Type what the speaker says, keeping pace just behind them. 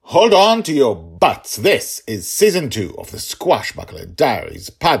Hold on to your butts. This is Season 2 of the Squashbuckler Diaries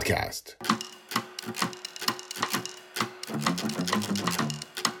podcast.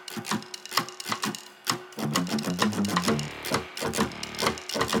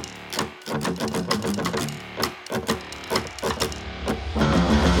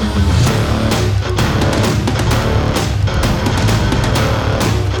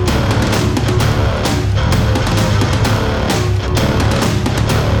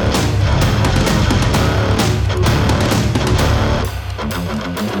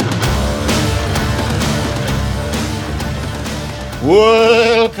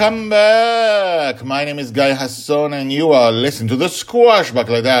 Welcome back. My name is Guy Hasson, and you are listening to the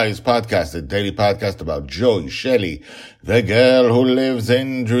Squashbuckler Diaries podcast, a daily podcast about Joy Shelley, the girl who lives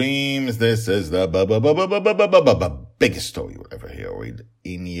in dreams. This is the biggest story you'll ever hear read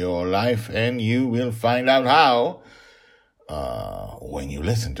in your life, and you will find out how when you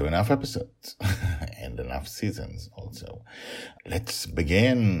listen to enough episodes and enough seasons also. Let's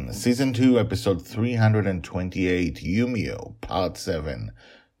begin. Season 2, episode 328, Yumio, part 7,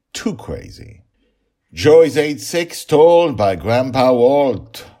 Too Crazy. Joy's 8'6", told by Grandpa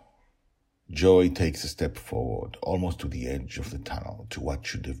Walt. Joy takes a step forward, almost to the edge of the tunnel, to what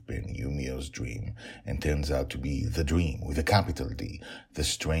should have been Yumio's dream, and turns out to be the dream with a capital D, the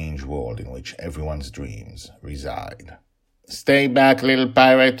strange world in which everyone's dreams reside. Stay back, little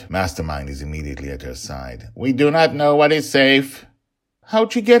pirate. Mastermind is immediately at her side. We do not know what is safe.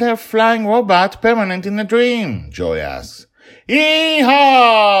 How'd you get her flying robot permanent in the dream? Joy asks.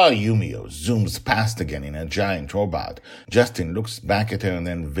 Yee-haw! Yumio zooms past again in a giant robot. Justin looks back at her and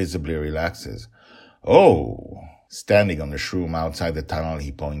then visibly relaxes. Oh. Standing on the shroom outside the tunnel,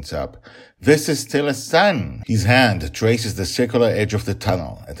 he points up. This is still a sun. His hand traces the circular edge of the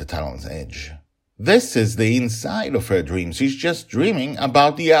tunnel at the tunnel's edge. This is the inside of her dream. She's just dreaming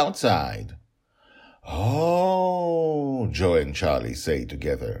about the outside. Oh, Joy and Charlie say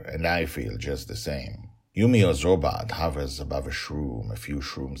together, and I feel just the same. Yumio's robot hovers above a shroom, a few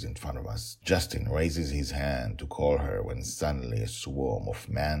shrooms in front of us. Justin raises his hand to call her when suddenly a swarm of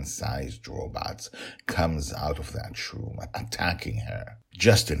man-sized robots comes out of that shroom, attacking her.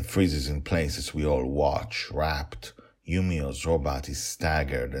 Justin freezes in place as we all watch, rapt. Yumio's robot is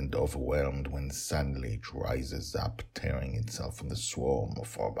staggered and overwhelmed when suddenly it rises up, tearing itself from the swarm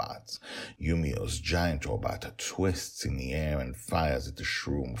of robots. Yumio's giant robot twists in the air and fires at the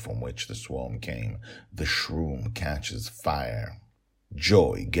shroom from which the swarm came. The shroom catches fire.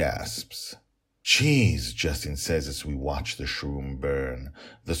 Joy gasps. Jeez, Justin says as we watch the shroom burn.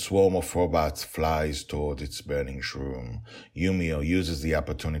 The swarm of robots flies toward its burning shroom. Yumio uses the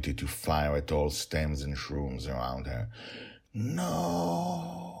opportunity to fire at all stems and shrooms around her.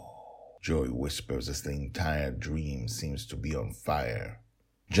 No, Joy whispers as the entire dream seems to be on fire.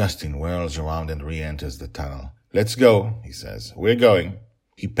 Justin whirls around and re-enters the tunnel. Let's go, he says. We're going.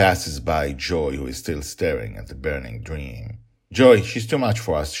 He passes by Joy, who is still staring at the burning dream. Joy, she's too much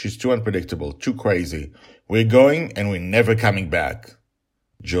for us. She's too unpredictable, too crazy. We're going and we're never coming back.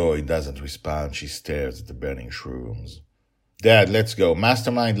 Joy doesn't respond. She stares at the burning shrooms. Dad, let's go.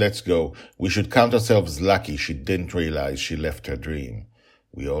 Mastermind, let's go. We should count ourselves lucky she didn't realize she left her dream.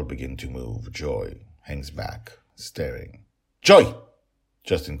 We all begin to move. Joy hangs back, staring. Joy!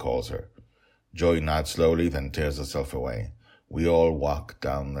 Justin calls her. Joy nods slowly, then tears herself away. We all walk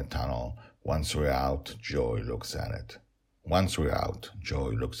down the tunnel. Once we're out, Joy looks at it. Once we're out, Joy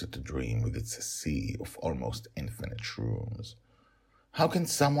looks at the dream with its sea of almost infinite shrooms. How can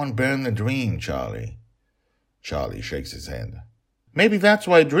someone burn the dream, Charlie? Charlie shakes his head. Maybe that's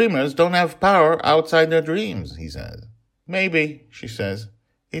why dreamers don't have power outside their dreams, he says. Maybe, she says.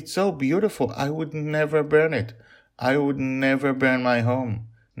 It's so beautiful, I would never burn it. I would never burn my home.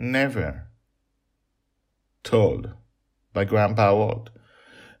 Never. Told by Grandpa Walt.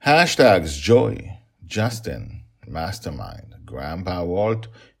 Hashtags Joy, Justin, Mastermind, Grandpa Walt,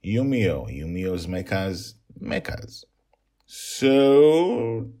 Yumio, Yumio's mechas.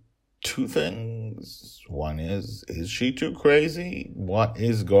 So, two things. One is she too crazy? What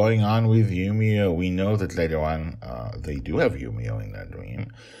is going on with Yumio? We know that later on they do have Yumio in their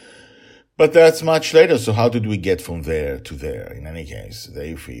dream. But that's much later, so how did we get from there to there? In any case,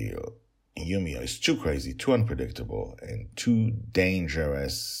 they feel Yumio is too crazy, too unpredictable, and too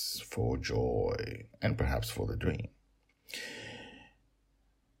dangerous for Joy, and perhaps for the dream.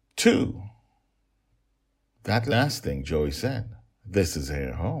 2, that last thing Joy said. This is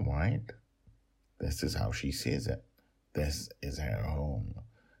her home, right? This is how she sees it. This is her home.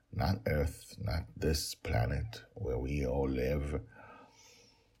 Not Earth, not this planet where we all live.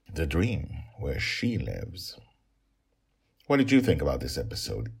 The dream where she lives. What did you think about this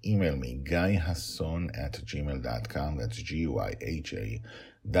episode? Email me, guyhasson@gmail.com. That's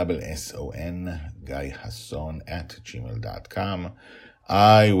GUIHASSON, guyhasson@gmail.com.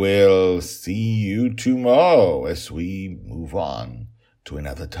 I will see you tomorrow as we move on to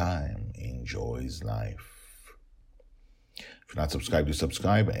another time in Joy's life. If you're not subscribed, do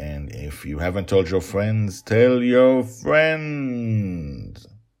subscribe. And if you haven't told your friends, tell your friends.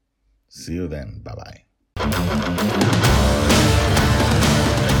 See you then. Bye-bye.